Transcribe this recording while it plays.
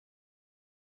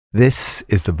This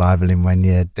is the Bible in 1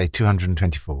 year, day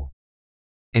 224.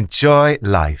 Enjoy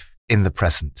life in the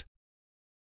present.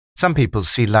 Some people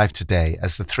see life today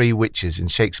as the three witches in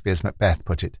Shakespeare's Macbeth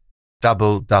put it,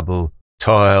 double, double,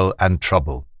 toil and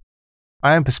trouble.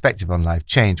 My own perspective on life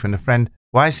changed when a friend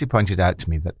wisely pointed out to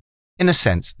me that, in a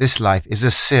sense, this life is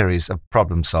a series of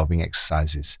problem-solving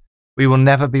exercises. We will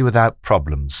never be without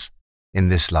problems in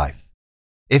this life.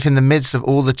 If in the midst of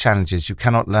all the challenges you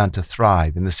cannot learn to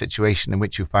thrive in the situation in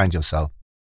which you find yourself,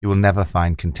 you will never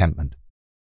find contentment.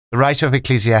 The writer of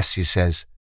Ecclesiastes says,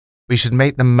 we should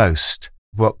make the most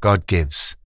of what God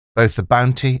gives, both the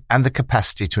bounty and the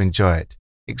capacity to enjoy it,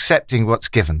 accepting what's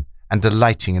given and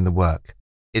delighting in the work.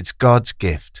 It's God's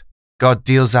gift. God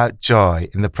deals out joy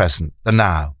in the present, the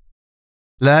now.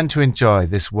 Learn to enjoy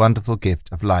this wonderful gift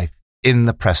of life in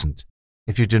the present.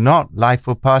 If you do not, life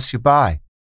will pass you by,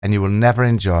 and you will never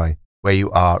enjoy where you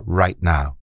are right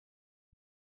now.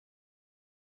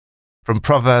 From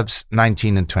Proverbs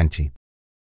 19 and 20.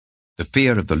 The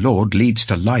fear of the Lord leads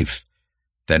to life.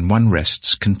 Then one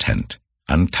rests content,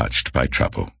 untouched by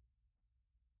trouble.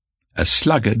 A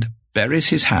sluggard buries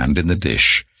his hand in the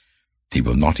dish. He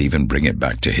will not even bring it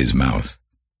back to his mouth.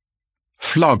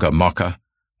 Flog a mocker,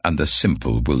 and the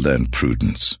simple will learn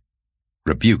prudence.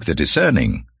 Rebuke the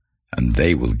discerning, and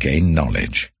they will gain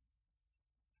knowledge.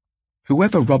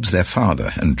 Whoever robs their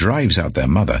father and drives out their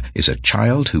mother is a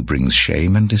child who brings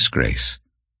shame and disgrace.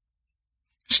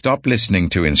 Stop listening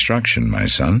to instruction, my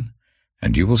son,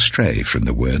 and you will stray from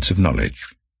the words of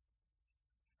knowledge.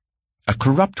 A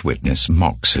corrupt witness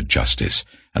mocks at justice,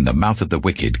 and the mouth of the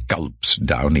wicked gulps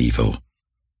down evil.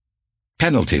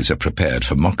 Penalties are prepared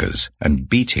for mockers, and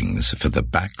beatings for the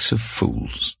backs of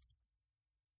fools.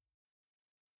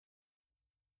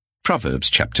 Proverbs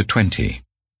chapter 20.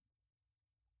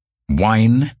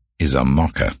 Wine is a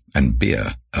mocker, and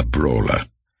beer a brawler.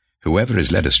 Whoever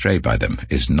is led astray by them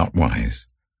is not wise.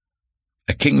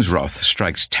 A king's wrath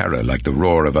strikes terror like the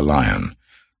roar of a lion.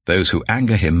 Those who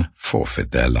anger him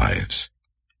forfeit their lives.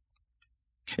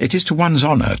 It is to one's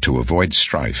honor to avoid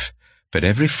strife, but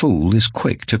every fool is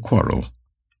quick to quarrel.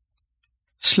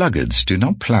 Sluggards do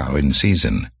not plough in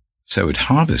season, so at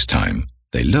harvest time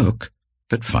they look,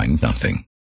 but find nothing.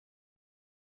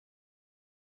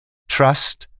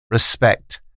 Trust,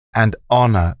 respect, and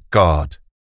honor God.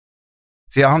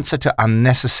 The answer to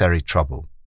unnecessary trouble,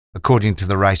 according to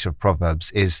the writer of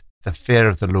Proverbs, is the fear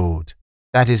of the Lord.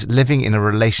 That is, living in a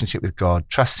relationship with God,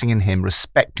 trusting in Him,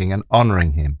 respecting and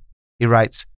honoring Him. He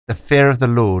writes, the fear of the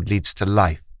Lord leads to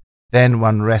life. Then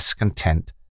one rests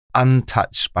content,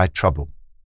 untouched by trouble.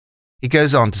 He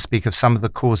goes on to speak of some of the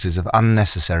causes of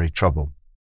unnecessary trouble.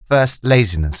 First,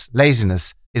 laziness.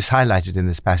 Laziness is highlighted in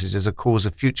this passage as a cause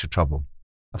of future trouble.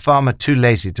 A farmer too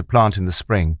lazy to plant in the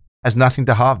spring has nothing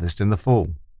to harvest in the fall.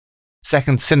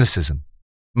 Second, cynicism.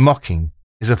 Mocking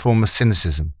is a form of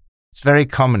cynicism. It's very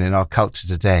common in our culture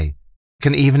today. It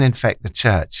can even infect the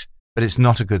church, but it's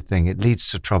not a good thing. It leads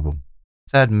to trouble.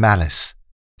 Third, malice.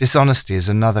 Dishonesty is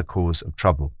another cause of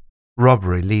trouble.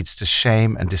 Robbery leads to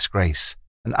shame and disgrace.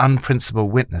 An unprincipled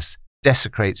witness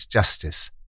desecrates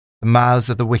justice. The mouths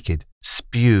of the wicked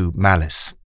spew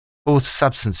malice. Fourth,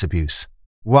 substance abuse.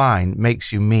 Wine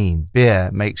makes you mean.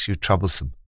 Beer makes you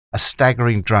troublesome. A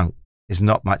staggering drunk is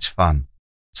not much fun.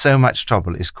 So much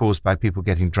trouble is caused by people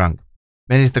getting drunk.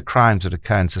 Many of the crimes that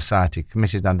occur in society are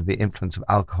committed under the influence of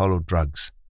alcohol or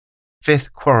drugs.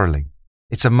 Fifth, quarrelling.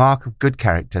 It's a mark of good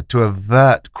character to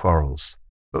avert quarrels,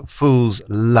 but fools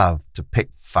love to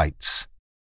pick fights.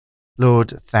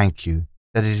 Lord, thank you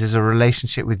that it is a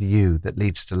relationship with you that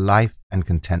leads to life and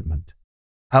contentment.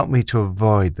 Help me to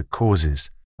avoid the causes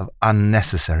of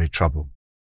unnecessary trouble.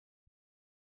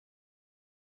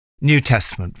 New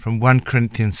Testament from 1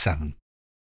 Corinthians 7.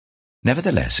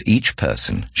 Nevertheless, each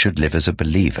person should live as a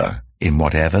believer in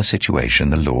whatever situation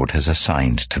the Lord has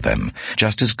assigned to them,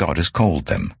 just as God has called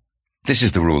them. This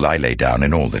is the rule I lay down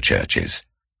in all the churches.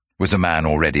 Was a man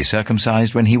already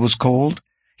circumcised when he was called?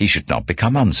 He should not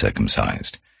become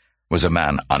uncircumcised. Was a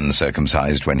man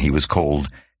uncircumcised when he was called?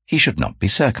 He should not be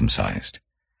circumcised.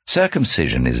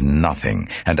 Circumcision is nothing,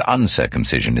 and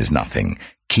uncircumcision is nothing.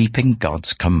 Keeping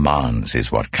God's commands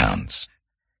is what counts.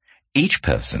 Each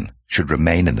person should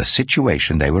remain in the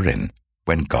situation they were in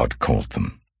when God called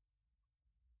them.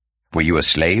 Were you a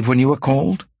slave when you were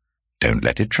called? Don't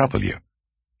let it trouble you,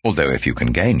 although if you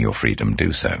can gain your freedom,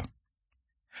 do so.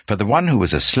 For the one who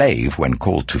was a slave when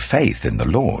called to faith in the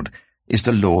Lord is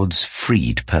the Lord's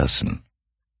freed person.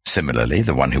 Similarly,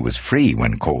 the one who was free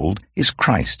when called is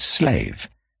Christ's slave.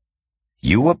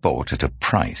 You were bought at a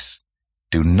price.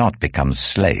 Do not become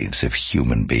slaves of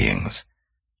human beings.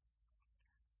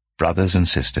 Brothers and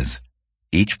sisters,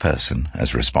 each person,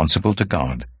 as responsible to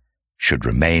God, should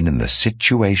remain in the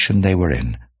situation they were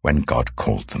in when God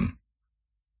called them.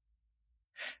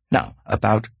 Now,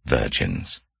 about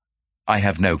virgins. I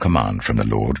have no command from the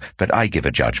Lord, but I give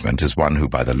a judgment as one who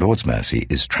by the Lord's mercy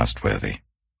is trustworthy.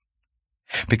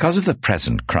 Because of the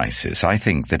present crisis, I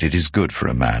think that it is good for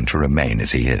a man to remain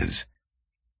as he is.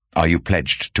 Are you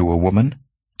pledged to a woman?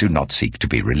 Do not seek to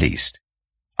be released.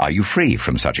 Are you free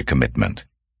from such a commitment?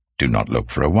 Do not look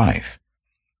for a wife.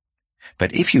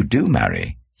 But if you do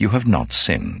marry, you have not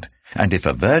sinned, and if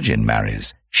a virgin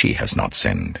marries, she has not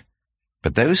sinned.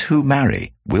 But those who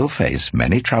marry will face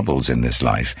many troubles in this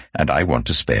life, and I want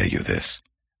to spare you this.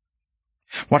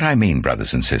 What I mean,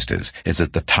 brothers and sisters, is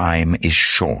that the time is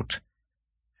short.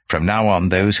 From now on,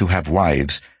 those who have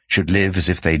wives should live as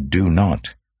if they do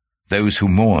not, those who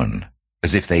mourn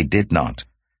as if they did not,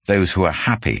 those who are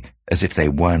happy as if they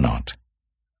were not,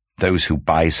 those who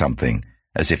buy something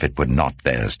as if it were not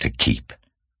theirs to keep,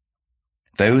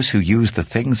 those who use the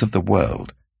things of the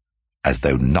world as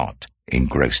though not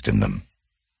engrossed in them.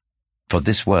 For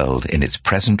this world in its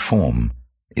present form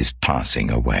is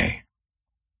passing away.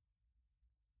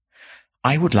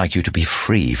 I would like you to be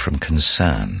free from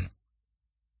concern.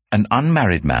 An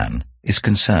unmarried man is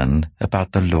concerned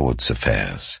about the Lord's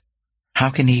affairs. How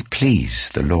can he please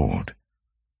the Lord?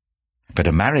 But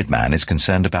a married man is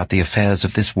concerned about the affairs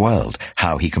of this world,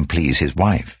 how he can please his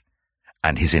wife,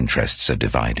 and his interests are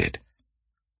divided.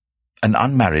 An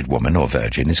unmarried woman or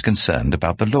virgin is concerned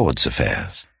about the Lord's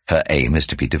affairs. Her aim is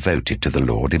to be devoted to the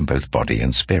Lord in both body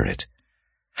and spirit.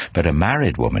 But a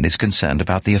married woman is concerned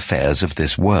about the affairs of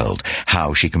this world,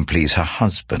 how she can please her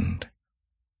husband.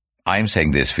 I am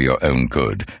saying this for your own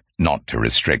good, not to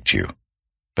restrict you,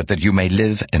 but that you may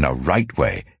live in a right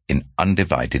way in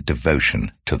undivided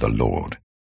devotion to the Lord.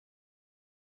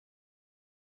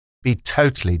 Be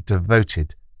totally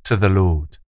devoted to the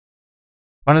Lord.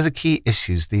 One of the key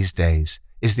issues these days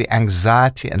is the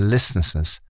anxiety and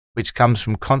listlessness which comes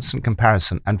from constant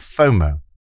comparison and FOMO,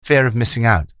 fear of missing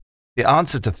out. The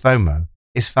answer to FOMO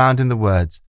is found in the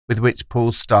words with which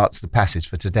Paul starts the passage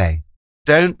for today.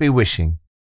 Don't be wishing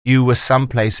you were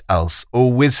someplace else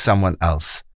or with someone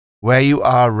else. Where you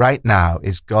are right now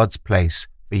is God's place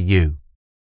for you.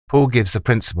 Paul gives the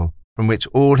principle from which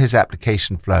all his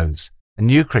application flows, and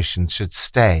new Christians should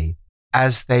stay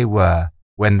as they were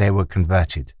when they were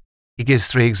converted. He gives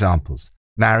 3 examples: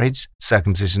 marriage,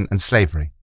 circumcision, and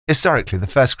slavery. Historically, the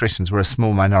first Christians were a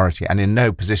small minority and in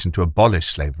no position to abolish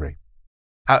slavery.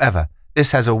 However,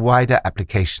 this has a wider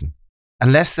application.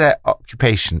 Unless their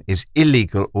occupation is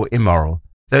illegal or immoral,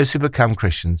 those who become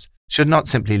Christians should not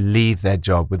simply leave their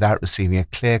job without receiving a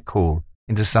clear call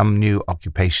into some new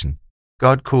occupation.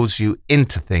 God calls you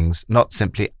into things, not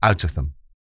simply out of them.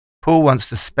 Paul wants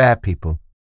to spare people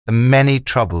the many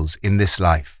troubles in this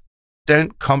life.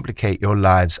 Don't complicate your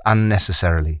lives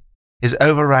unnecessarily. His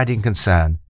overriding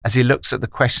concern, as he looks at the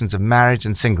questions of marriage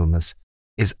and singleness,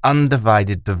 is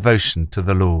undivided devotion to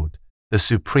the Lord, the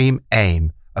supreme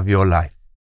aim of your life.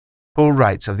 Paul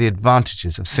writes of the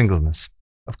advantages of singleness.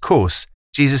 Of course,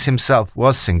 Jesus himself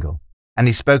was single, and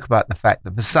he spoke about the fact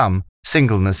that for some,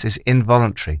 singleness is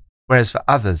involuntary, whereas for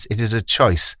others it is a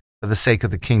choice for the sake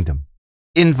of the kingdom.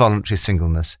 Involuntary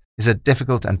singleness is a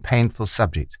difficult and painful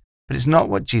subject, but it's not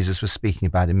what Jesus was speaking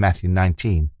about in Matthew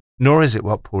 19, nor is it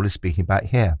what Paul is speaking about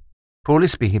here. Paul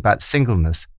is speaking about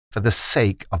singleness for the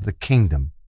sake of the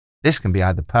kingdom. This can be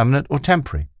either permanent or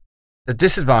temporary. The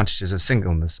disadvantages of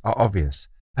singleness are obvious.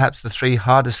 Perhaps the 3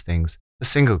 hardest things for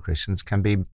single Christians can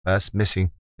be: first,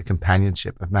 missing the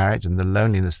companionship of marriage and the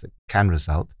loneliness that can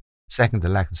result; second, a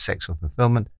lack of sexual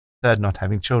fulfillment; third, not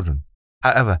having children.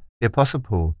 However, the Apostle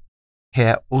Paul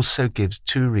here also gives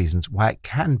 2 reasons why it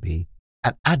can be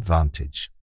an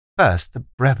advantage. First, the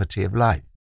brevity of life.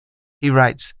 He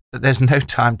writes that there's no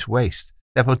time to waste.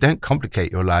 Therefore, don't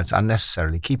complicate your lives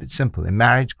unnecessarily. Keep it simple in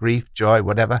marriage, grief, joy,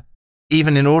 whatever.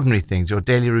 Even in ordinary things, your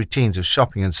daily routines of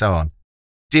shopping and so on.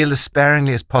 Deal as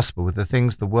sparingly as possible with the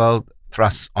things the world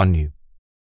thrusts on you.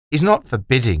 He's not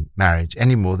forbidding marriage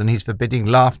any more than he's forbidding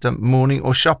laughter, mourning,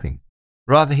 or shopping.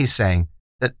 Rather, he's saying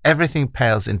that everything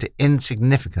pales into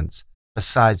insignificance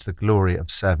besides the glory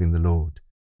of serving the Lord.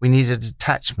 We need a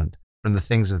detachment from the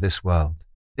things of this world.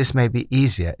 This may be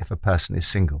easier if a person is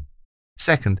single.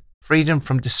 Second, freedom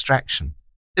from distraction.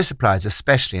 This applies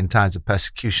especially in times of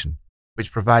persecution,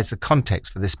 which provides the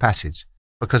context for this passage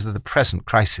because of the present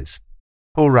crisis.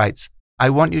 Paul writes, I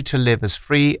want you to live as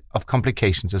free of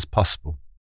complications as possible.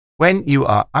 When you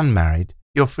are unmarried,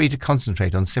 you're free to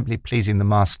concentrate on simply pleasing the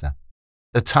Master.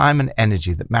 The time and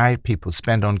energy that married people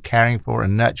spend on caring for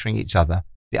and nurturing each other,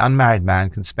 the unmarried man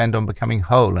can spend on becoming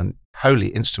whole and holy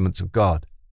instruments of God.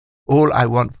 All I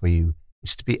want for you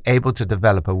is to be able to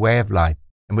develop a way of life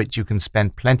in which you can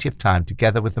spend plenty of time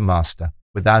together with the Master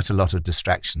without a lot of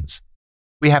distractions.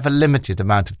 We have a limited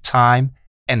amount of time,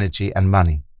 energy, and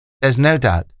money. There's no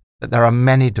doubt that there are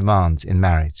many demands in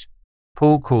marriage.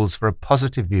 Paul calls for a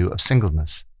positive view of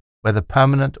singleness, whether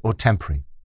permanent or temporary.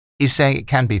 He's saying it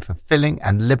can be fulfilling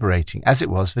and liberating as it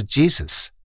was for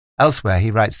Jesus. Elsewhere,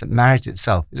 he writes that marriage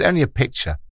itself is only a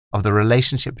picture of the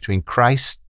relationship between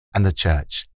Christ and the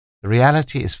church. The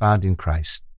reality is found in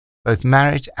Christ. Both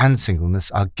marriage and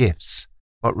singleness are gifts.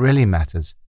 What really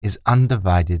matters is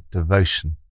undivided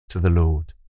devotion to the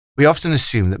Lord. We often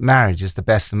assume that marriage is the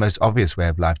best and most obvious way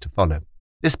of life to follow.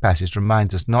 This passage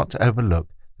reminds us not to overlook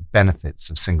the benefits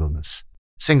of singleness.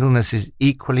 Singleness is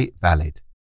equally valid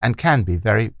and can be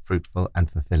very fruitful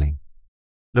and fulfilling.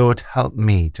 Lord, help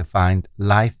me to find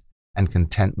life and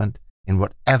contentment in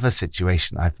whatever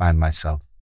situation I find myself,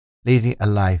 leading a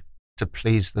life to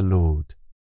please the Lord.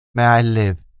 May I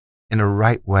live in a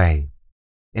right way,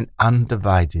 in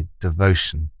undivided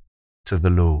devotion to the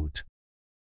Lord.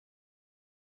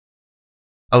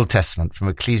 Old Testament from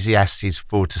Ecclesiastes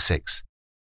 4-6.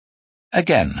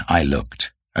 Again I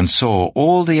looked, and saw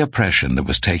all the oppression that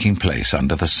was taking place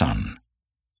under the sun.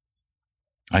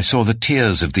 I saw the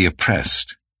tears of the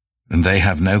oppressed, and they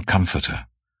have no comforter.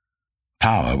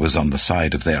 Power was on the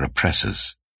side of their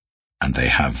oppressors, and they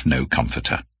have no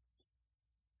comforter.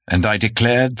 And I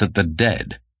declared that the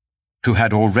dead, who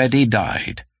had already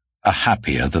died, are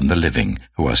happier than the living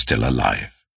who are still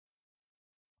alive.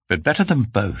 But better than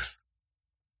both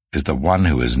is the one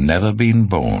who has never been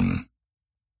born,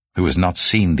 who has not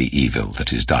seen the evil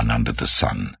that is done under the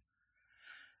sun.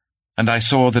 And I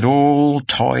saw that all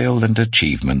toil and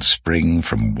achievement spring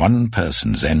from one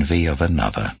person's envy of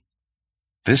another.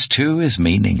 This too is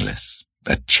meaningless,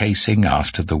 a chasing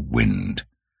after the wind.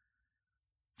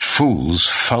 Fools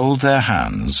fold their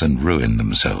hands and ruin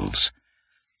themselves.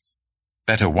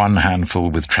 Better one handful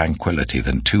with tranquility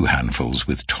than 2 handfuls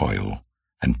with toil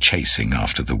and chasing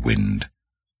after the wind.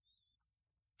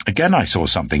 Again I saw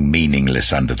something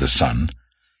meaningless under the sun.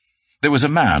 There was a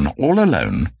man all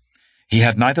alone. He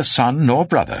had neither son nor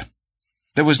brother.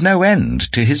 There was no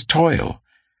end to his toil,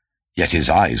 yet his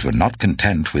eyes were not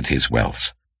content with his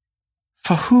wealth.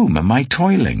 For whom am I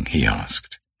toiling, he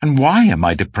asked, and why am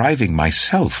I depriving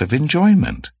myself of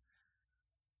enjoyment?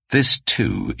 This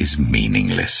too is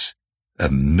meaningless, a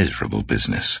miserable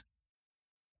business.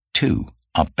 2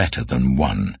 are better than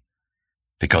 1,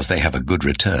 because they have a good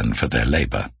return for their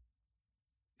labor.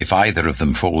 If either of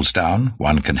them falls down,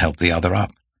 one can help the other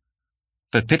up.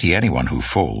 But pity anyone who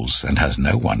falls and has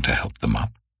no one to help them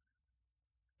up.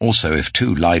 Also, if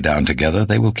 2 lie down together,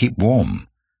 they will keep warm.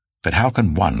 But how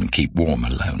can 1 keep warm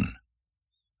alone?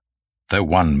 Though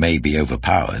 1 may be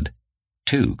overpowered,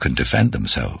 2 can defend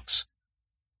themselves.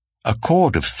 A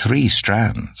cord of 3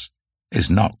 strands is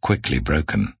not quickly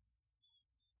broken.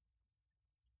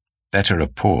 Better a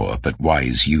poor but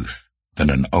wise youth than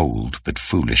an old but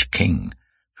foolish king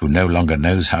who no longer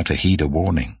knows how to heed a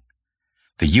warning.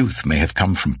 The youth may have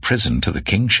come from prison to the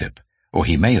kingship, or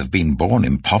he may have been born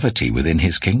in poverty within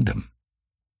his kingdom.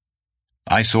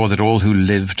 I saw that all who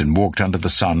lived and walked under the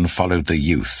sun followed the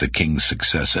youth, the king's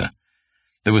successor.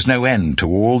 There was no end to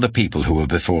all the people who were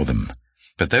before them,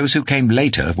 but those who came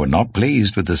later were not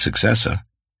pleased with the successor.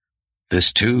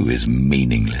 This too is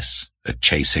meaningless, a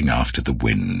chasing after the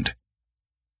wind.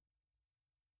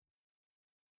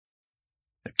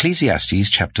 Ecclesiastes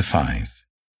chapter 5.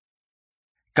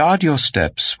 Guard your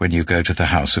steps when you go to the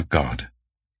house of God.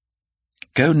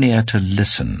 Go near to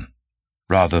listen,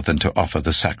 rather than to offer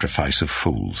the sacrifice of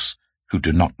fools, who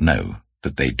do not know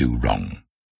that they do wrong.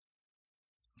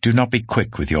 Do not be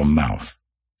quick with your mouth.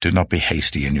 Do not be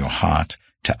hasty in your heart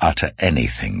to utter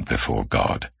anything before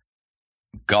God.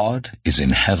 God is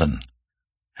in heaven,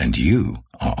 and you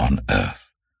are on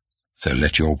earth, so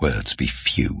let your words be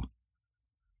few.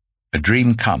 A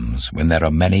dream comes when there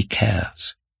are many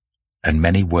cares, and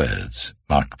many words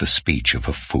mark the speech of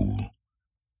a fool.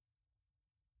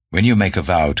 When you make a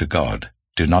vow to God,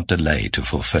 do not delay to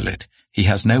fulfill it. He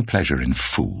has no pleasure in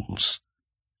fools.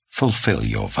 Fulfill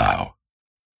your vow.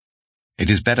 It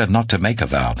is better not to make a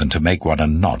vow than to make one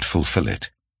and not fulfill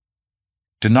it.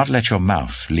 Do not let your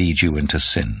mouth lead you into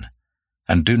sin,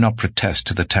 and do not protest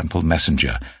to the temple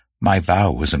messenger, "My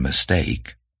vow was a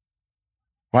mistake."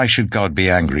 Why should God be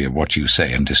angry at what you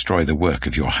say and destroy the work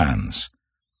of your hands?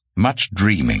 Much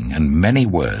dreaming and many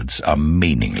words are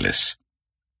meaningless.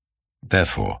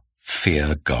 Therefore,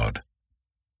 fear God.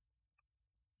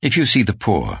 If you see the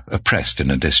poor oppressed in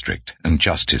a district, and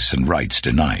justice and rights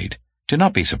denied, do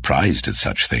not be surprised at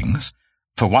such things,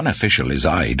 For one official is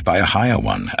eyed by a higher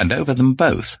one, and over them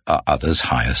both are others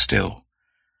higher still.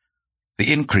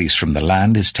 The increase from the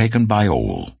land is taken by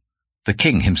all. The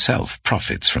king himself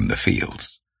profits from the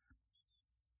fields.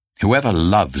 Whoever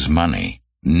loves money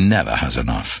never has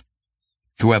enough.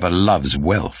 Whoever loves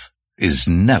wealth is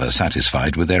never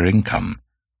satisfied with their income.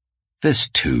 This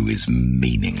too is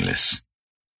meaningless.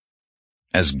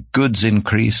 As goods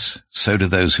increase, so do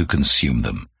those who consume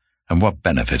them. And what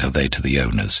benefit are they to the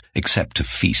owners, except to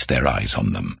feast their eyes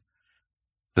on them?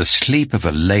 The sleep of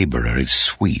a laborer is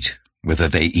sweet, whether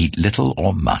they eat little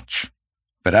or much.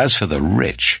 But as for the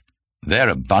rich, their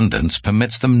abundance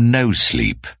permits them no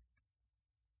sleep.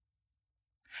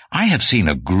 I have seen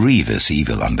a grievous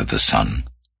evil under the sun.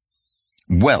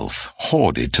 Wealth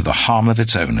hoarded to the harm of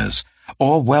its owners,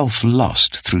 or wealth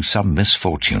lost through some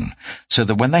misfortune, so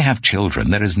that when they have children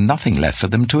there is nothing left for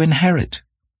them to inherit.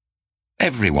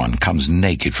 Everyone comes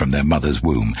naked from their mother's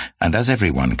womb, and as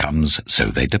everyone comes, so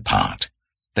they depart.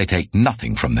 They take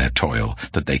nothing from their toil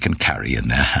that they can carry in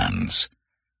their hands.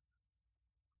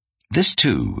 This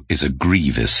too is a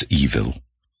grievous evil.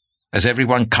 As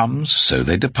everyone comes, so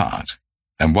they depart.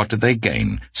 And what do they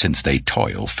gain, since they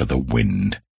toil for the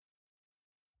wind?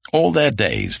 All their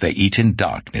days they eat in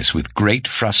darkness with great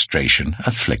frustration,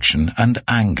 affliction, and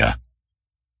anger.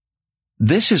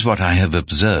 This is what I have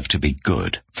observed to be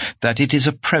good, that it is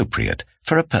appropriate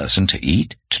for a person to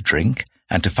eat, to drink,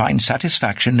 and to find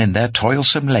satisfaction in their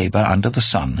toilsome labor under the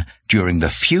sun during the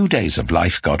few days of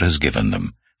life God has given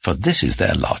them, for this is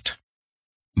their lot.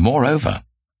 Moreover,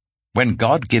 when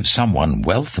God gives someone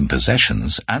wealth and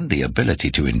possessions and the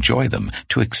ability to enjoy them,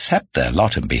 to accept their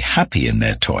lot and be happy in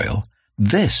their toil,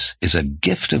 this is a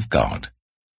gift of God.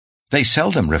 They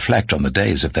seldom reflect on the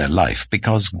days of their life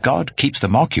because God keeps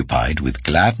them occupied with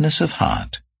gladness of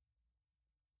heart.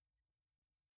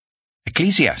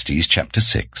 Ecclesiastes chapter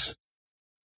 6.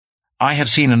 I have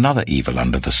seen another evil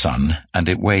under the sun, and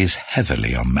it weighs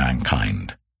heavily on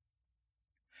mankind.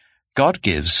 God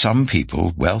gives some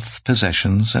people wealth,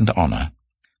 possessions, and honor,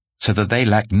 so that they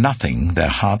lack nothing their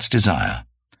hearts desire.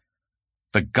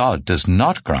 But God does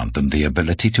not grant them the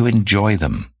ability to enjoy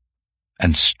them,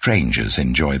 and strangers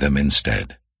enjoy them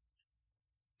instead.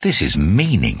 This is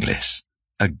meaningless,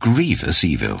 a grievous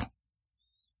evil.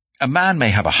 A man may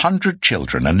have 100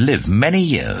 children and live many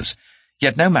years,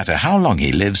 yet no matter how long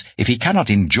he lives, if he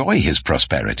cannot enjoy his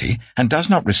prosperity and does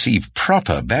not receive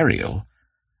proper burial,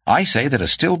 I say that a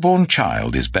stillborn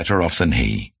child is better off than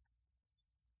he.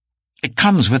 It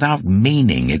comes without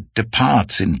meaning, it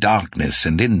departs in darkness,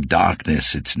 and in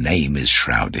darkness its name is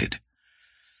shrouded.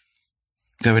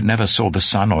 Though it never saw the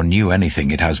sun or knew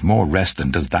anything, it has more rest than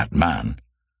does that man,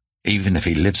 even if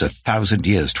he lives 1,000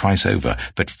 years twice over,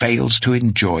 but fails to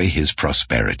enjoy his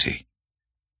prosperity.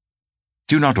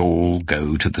 Do not all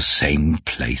go to the same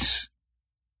place?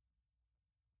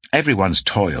 Everyone's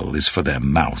toil is for their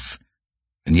mouth,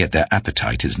 and yet their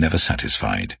appetite is never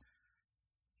satisfied.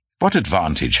 What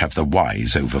advantage have the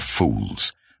wise over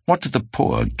fools? What do the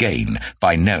poor gain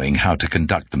by knowing how to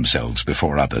conduct themselves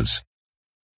before others?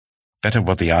 Better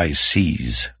what the eye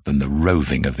sees than the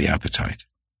roving of the appetite.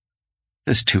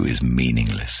 This too is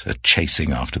meaningless, a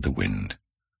chasing after the wind.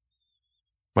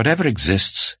 Whatever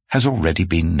exists has already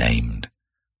been named,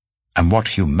 and what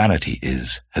humanity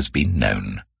is has been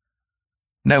known.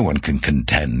 No one can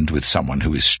contend with someone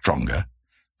who is stronger.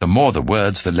 The more the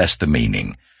words, the less the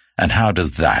meaning, and how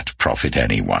does that profit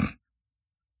anyone?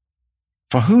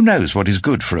 For who knows what is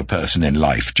good for a person in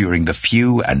life during the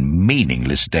few and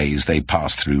meaningless days they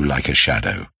pass through like a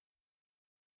shadow?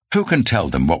 Who can tell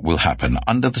them what will happen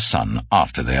under the sun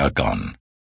after they are gone?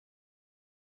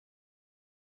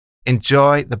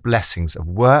 Enjoy the blessings of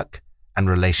work and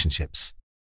relationships.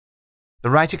 The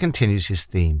writer continues his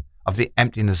theme of the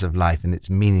emptiness of life and its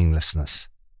meaninglessness.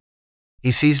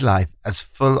 He sees life as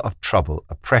full of trouble,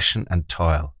 oppression, and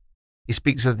toil. He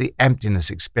speaks of the emptiness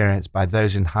experienced by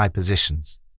those in high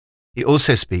positions. He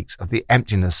also speaks of the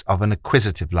emptiness of an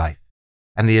acquisitive life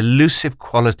and the elusive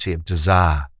quality of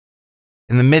desire.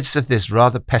 In the midst of this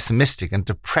rather pessimistic and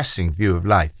depressing view of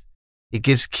life, he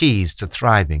gives keys to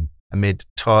thriving amid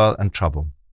toil and trouble.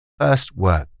 First,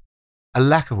 work. A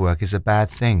lack of work is a bad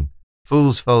thing.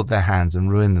 Fools fold their hands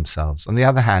and ruin themselves. On the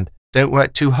other hand, don't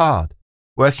work too hard.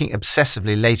 Working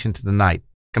obsessively late into the night,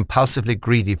 compulsively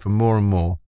greedy for more and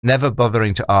more, never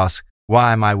bothering to ask,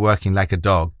 why am I working like a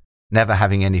dog, never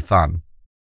having any fun?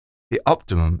 The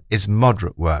optimum is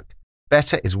moderate work.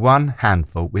 Better is one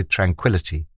handful with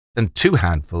tranquility than 2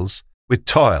 handfuls with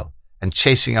toil and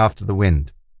chasing after the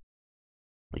wind.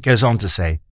 It goes on to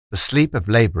say, the sleep of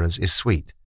laborers is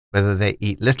sweet, whether they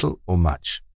eat little or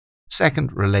much.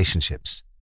 Second, relationships.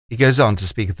 He goes on to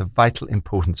speak of the vital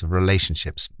importance of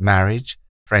relationships, marriage,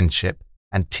 friendship,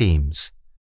 and teams.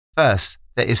 First,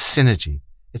 there is synergy.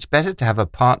 It's better to have a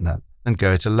partner than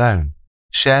go it alone.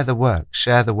 Share the work,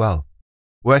 share the wealth.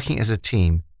 Working as a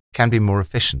team can be more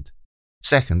efficient.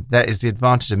 Second, there is the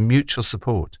advantage of mutual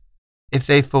support. If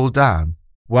they fall down,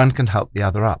 one can help the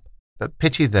other up, but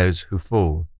pity those who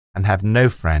fall and have no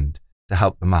friend to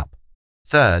help them up.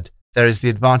 Third, there is the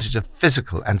advantage of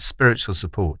physical and spiritual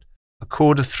support. A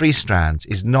cord of 3 strands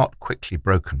is not quickly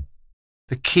broken.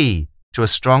 The key to a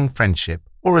strong friendship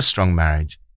or a strong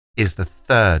marriage is the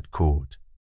third cord.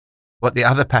 What the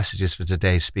other passages for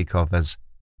today speak of as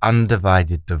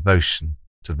undivided devotion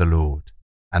to the Lord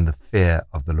and the fear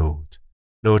of the Lord.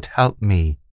 Lord, help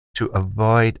me to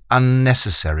avoid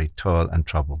unnecessary toil and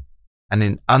trouble, and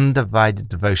in undivided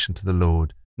devotion to the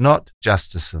Lord, not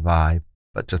just to survive,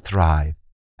 but to thrive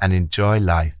and enjoy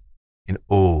life in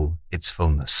all its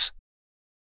fullness.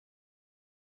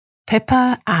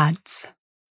 Pippa adds,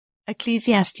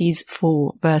 Ecclesiastes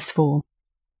 4 verse 4.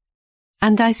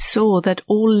 And I saw that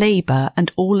all labour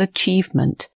and all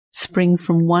achievement spring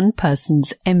from one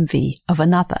person's envy of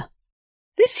another.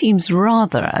 This seems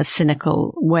rather a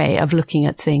cynical way of looking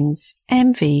at things.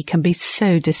 Envy can be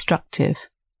so destructive,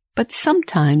 but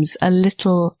sometimes a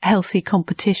little healthy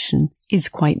competition is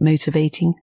quite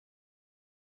motivating.